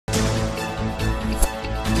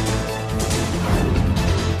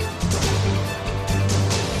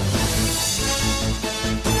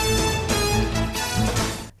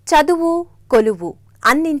చదువు కొలువు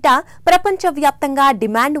అన్నింటా ప్రపంచవ్యాప్తంగా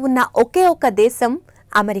డిమాండ్ ఉన్న ఒకే ఒక దేశం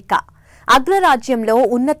అమెరికా. అగ్రరాజ్యంలో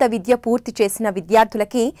ఉన్నత విద్య పూర్తి చేసిన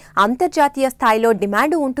విద్యార్థులకి అంతర్జాతీయ స్థాయిలో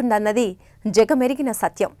డిమాండ్ ఉంటుందన్నది జగమెరిగిన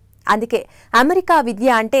సత్యం. అందుకే అమెరికా విద్య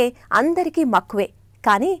అంటే అందరికీ మక్కువే.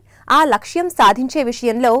 కానీ ఆ లక్ష్యం సాధించే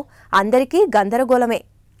విషయంలో అందరికీ గందరగోళమే.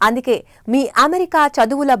 అందుకే మీ అమెరికా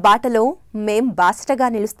చదువుల బాటలో మేం బాసటగా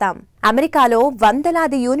నిలుస్తాం. అమెరికాలో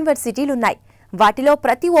వందలాది యూనివర్సిటీలున్నాయి. వాటిలో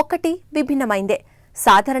ప్రతి ఒక్కటి విభిన్నమైందే.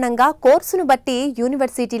 సాధారణంగా కోర్సును బట్టి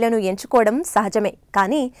యూనివర్సిటీలను ఎంచుకోవడం సహజమే.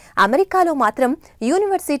 కానీ అమెరికాలో మాత్రం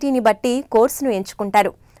యూనివర్సిటీని బట్టి కోర్సును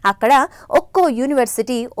ఎంచుకుంటారు. అక్కడ ఒక్కో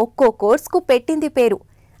యూనివర్సిటీ ఒక్కో కోర్సుకు పెట్టింది పేరు.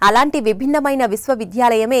 అలాంటి విభిన్నమైన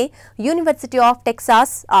విశ్వవిద్యాలయమే university of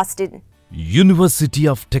Texas Austin. University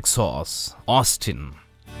of Texas Austin.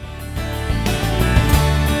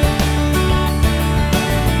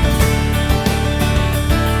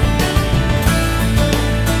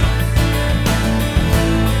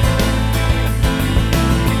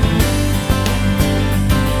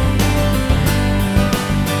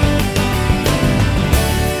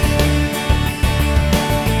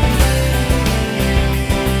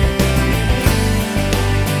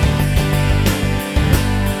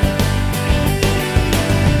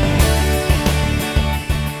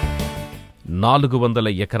 నాలుగు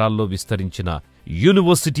 400 ఎకరాల్లో విస్తరించిన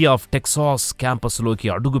యూనివర్సిటీ ఆఫ్ టెక్సాస్ క్యాంపస్లోకి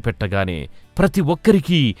అడుగుపెట్టగానే ప్రతి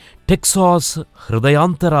ఒక్కరికీ టెక్సాస్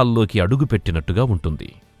హృదయాంతరాల్లోకి అడుగుపెట్టినట్టుగా ఉంటుంది.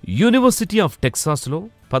 యూనివర్సిటీ ఆఫ్ టెక్సాస్లో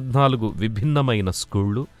 14 విభిన్నమైన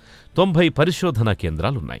స్కూళ్లు, 90 పరిశోధనా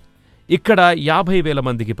కేంద్రాలున్నాయి. ఇక్కడ 50,000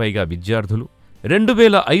 మందికి పైగా విద్యార్థులు,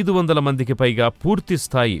 2,500 మందికి పైగా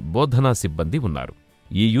పూర్తిస్థాయి బోధనా సిబ్బంది ఉన్నారు.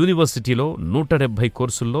 ఈ యూనివర్సిటీలో 170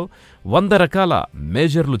 కోర్సుల్లో 100 రకాల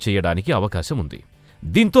మేజర్లు చేయడానికి అవకాశం ఉంది.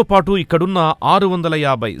 దీంతో పాటు ఇక్కడున్న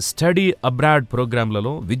 650 స్టడీ అబ్రాడ్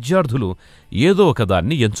ప్రోగ్రాంలలో విద్యార్థులు ఏదో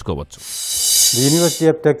ఒకదాన్ని ఎంచుకోవచ్చు. The University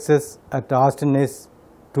of Texas at Austin is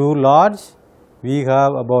too large. We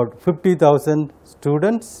have about 50,000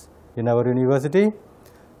 students in our university,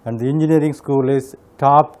 and the engineering school is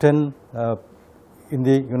top 10 in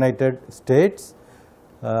the United States.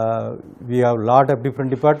 We have a lot of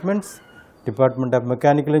different departments: Department of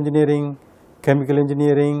Mechanical Engineering, Chemical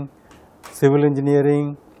Engineering, Civil Engineering,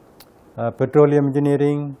 Petroleum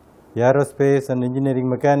Engineering, Aerospace and Engineering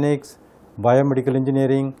Mechanics, Biomedical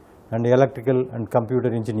Engineering, and Electrical and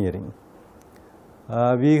Computer Engineering.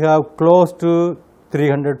 We have close to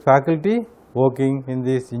 300 faculty working in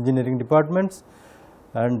these engineering departments,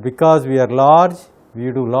 and because we are large, we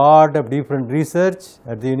do a lot of different research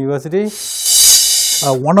at the university.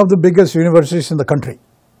 One of the biggest universities in the country.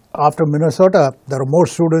 After Minnesota, there are more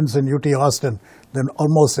students in UT Austin than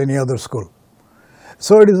almost any other school.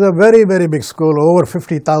 So it is a very, very big school, over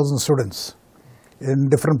 50,000 students in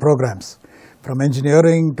different programs, from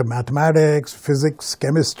engineering to mathematics, physics,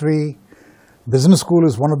 chemistry. Business school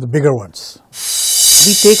is one of the bigger ones.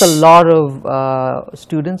 We take a lot of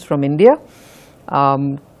students from India.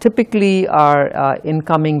 Typically our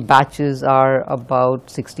incoming batches are about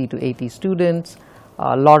 60 to 80 students.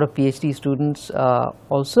 A lot of PhD students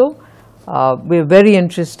also. We're very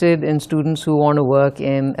interested in students who want to work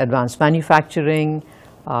in advanced manufacturing,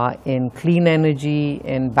 in clean energy,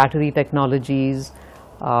 in battery technologies.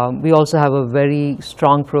 We also have a very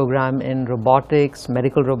strong program in robotics,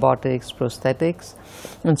 medical robotics, prosthetics.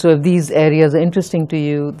 And so if these areas are interesting to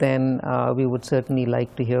you, then we would certainly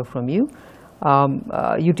like to hear from you.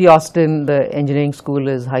 UT Austin, the engineering school,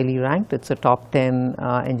 is highly ranked. It's a top 10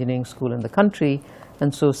 engineering school in the country.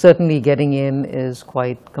 And so certainly getting in is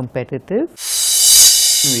quite competitive.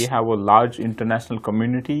 We have a large international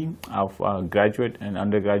community of graduate and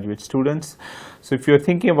undergraduate students. So if you're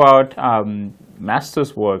thinking about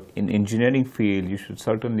master's work in engineering field, you should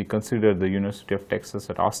certainly consider the University of Texas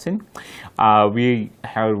at Austin. We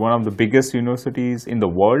have one of the biggest universities in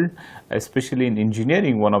the world, especially in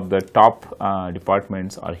engineering. One of the top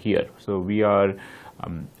departments are here. So we are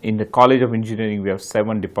in the College of Engineering, we have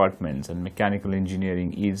 7 departments, and mechanical engineering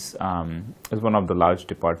is one of the large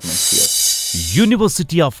departments here.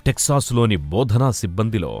 University of టెక్సాస్లోని బోధనా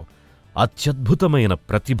సిబ్బందిలో అత్యద్భుతమైన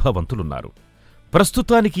ప్రతిభావంతులున్నారు.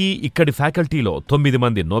 ప్రస్తుతానికి ఇక్కడి ఫ్యాకల్టీలో 9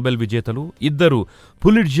 మంది Nobel విజేతలు, 2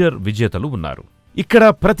 Pulitzer విజేతలు ఉన్నారు. ఇక్కడ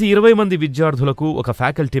ప్రతి 20 మంది విద్యార్థులకు ఒక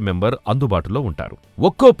ఫ్యాకల్టీ మెంబర్ అందుబాటులో ఉంటారు.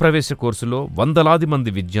 ఒక్కో ప్రవేశ కోర్సులో వందలాది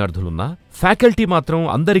మంది విద్యార్థులున్నా ఫ్యాకల్టీ మాత్రం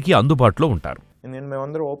అందరికీ అందుబాటులో ఉంటారు. నేను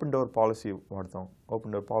మేమందరం ఓపెన్ డోర్ పాలసీ వాడతాం.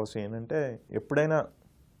 ఓపెన్ డోర్ పాలసీ ఏంటంటే ఎప్పుడైనా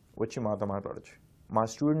వచ్చి మాతో మాట్లాడచ్చు. మా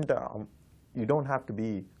student, you don't have to be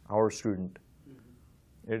hour student.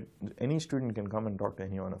 Any student can come and talk to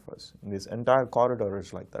any one of us. This entire corridor is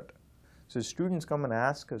like that. So students come and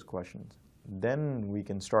ask us questions. then we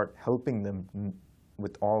can start helping them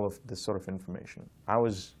with all of this sort of information. I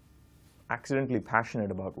was accidentally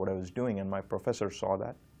passionate about what I was doing, and my professor saw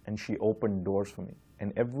that, and she opened doors for me. And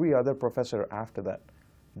every other professor after that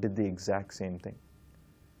did the exact same thing.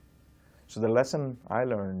 So the lesson I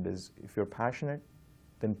learned is, if you're passionate,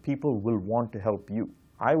 then people will want to help you.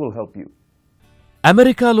 I will help you.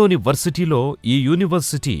 అమెరికాలోని వర్సిటీలో ఈ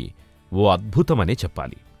university ఓ అద్భుతమనే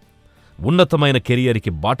చెప్పాలి. ఉన్నతమైన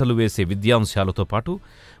కెరియర్కి బాటలు వేసే విద్యాంశాలతో పాటు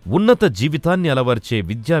ఉన్నత జీవితాన్ని అలవర్చే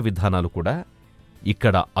విద్యా విధానాలు కూడా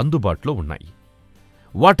ఇక్కడ అందుబాటులో ఉన్నాయి.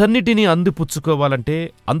 వాటన్నిటినీ అందిపుచ్చుకోవాలంటే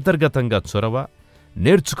అంతర్గతంగా చొరవ,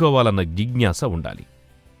 నేర్చుకోవాలన్న జిజ్ఞాస ఉండాలి.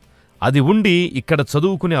 అది ఉండి ఇక్కడ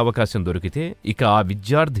చదువుకునే అవకాశం దొరికితే ఇక ఆ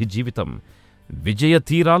విద్యార్థి జీవితం విజయ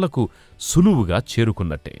తీరాలకు సులువుగా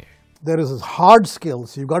చేరుకున్నట్టే. There is hard skills,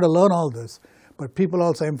 you've got to learn all this, but people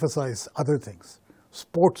also emphasize other things.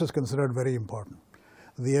 Sports is considered very important.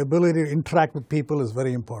 The ability to interact with people is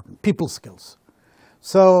very important, people skills.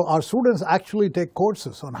 So our students actually take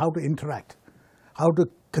courses on how to interact, how to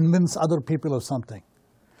convince other people of something.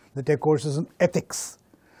 They take courses in ethics.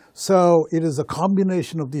 So it is a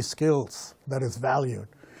combination of these skills that is valued.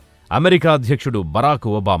 America అధ్యక్షుడు Barack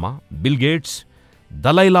Obama, bill gates,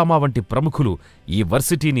 Dalai Lama వంటి ప్రముఖులు ఈ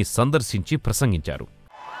వర్సిటీని సందర్శించి ప్రసంగించారు.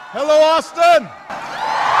 Hello, Austin!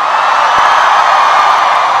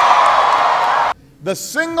 The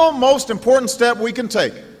single most important step we can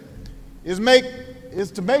take is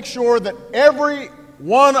to make sure that every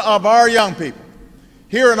one of our young people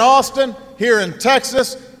here in Austin, here in Texas,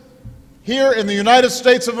 here in the United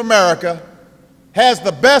States of America has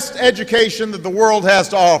the best education that the world has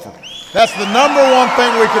to offer. That's the number one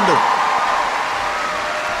thing we can do.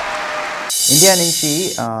 India నుంచి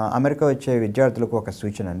America వచ్చే విద్యార్థులకు ఒక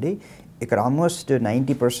సూచన అండి. ఇక్కడ almost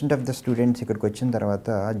 90% of the students ఇక్కడికి వచ్చిన తర్వాత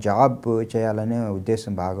జాబ్ చేయాలనే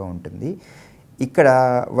ఉద్దేశం బాగా ఉంటుంది. ఇక్కడ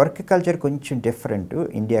వర్క్ కల్చర్ కొంచెం డిఫరెంట్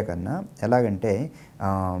ఇండియా కన్నా. ఎలాగంటే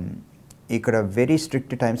ఇక్కడ వెరీ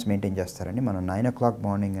స్ట్రిక్ట్ టైమ్స్ మెయింటైన్ చేస్తారండి. మనం 9 o'clock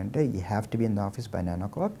మార్నింగ్ అంటే you have to be in the office by 9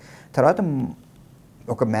 o'clock. తర్వాత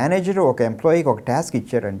ఒక మేనేజర్ ఒక ఎంప్లాయీకి ఒక టాస్క్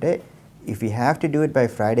ఇచ్చారంటే, if you have to do it by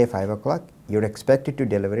Friday 5 o'clock, యూడ్ expected to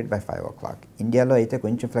deliver it by 5 o'clock. ఇండియాలో అయితే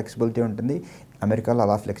కొంచెం ఫ్లెక్సిబిలిటీ ఉంటుంది, అమెరికాలో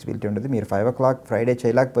అలా ఫ్లెక్సిబిలిటీ ఉంటుంది. మీరు 5 o'clock ఫ్రైడే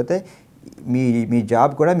చేయలేకపోతే మీ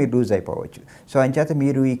జాబ్ కూడా మీరు లూజ్ అయిపోవచ్చు. సో అంచేత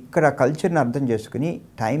మీరు ఇక్కడ కల్చర్ని అర్థం చేసుకుని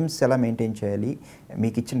టైమ్స్ ఎలా మెయింటైన్ చేయాలి,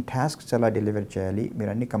 మీకు ఇచ్చిన టాస్క్స్ ఎలా డెలివర్ చేయాలి,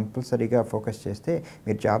 మీరు అన్ని కంపల్సరీగా ఫోకస్ చేస్తే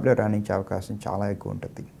మీరు జాబ్లో రాణించే అవకాశం చాలా ఎక్కువ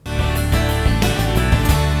ఉంటుంది.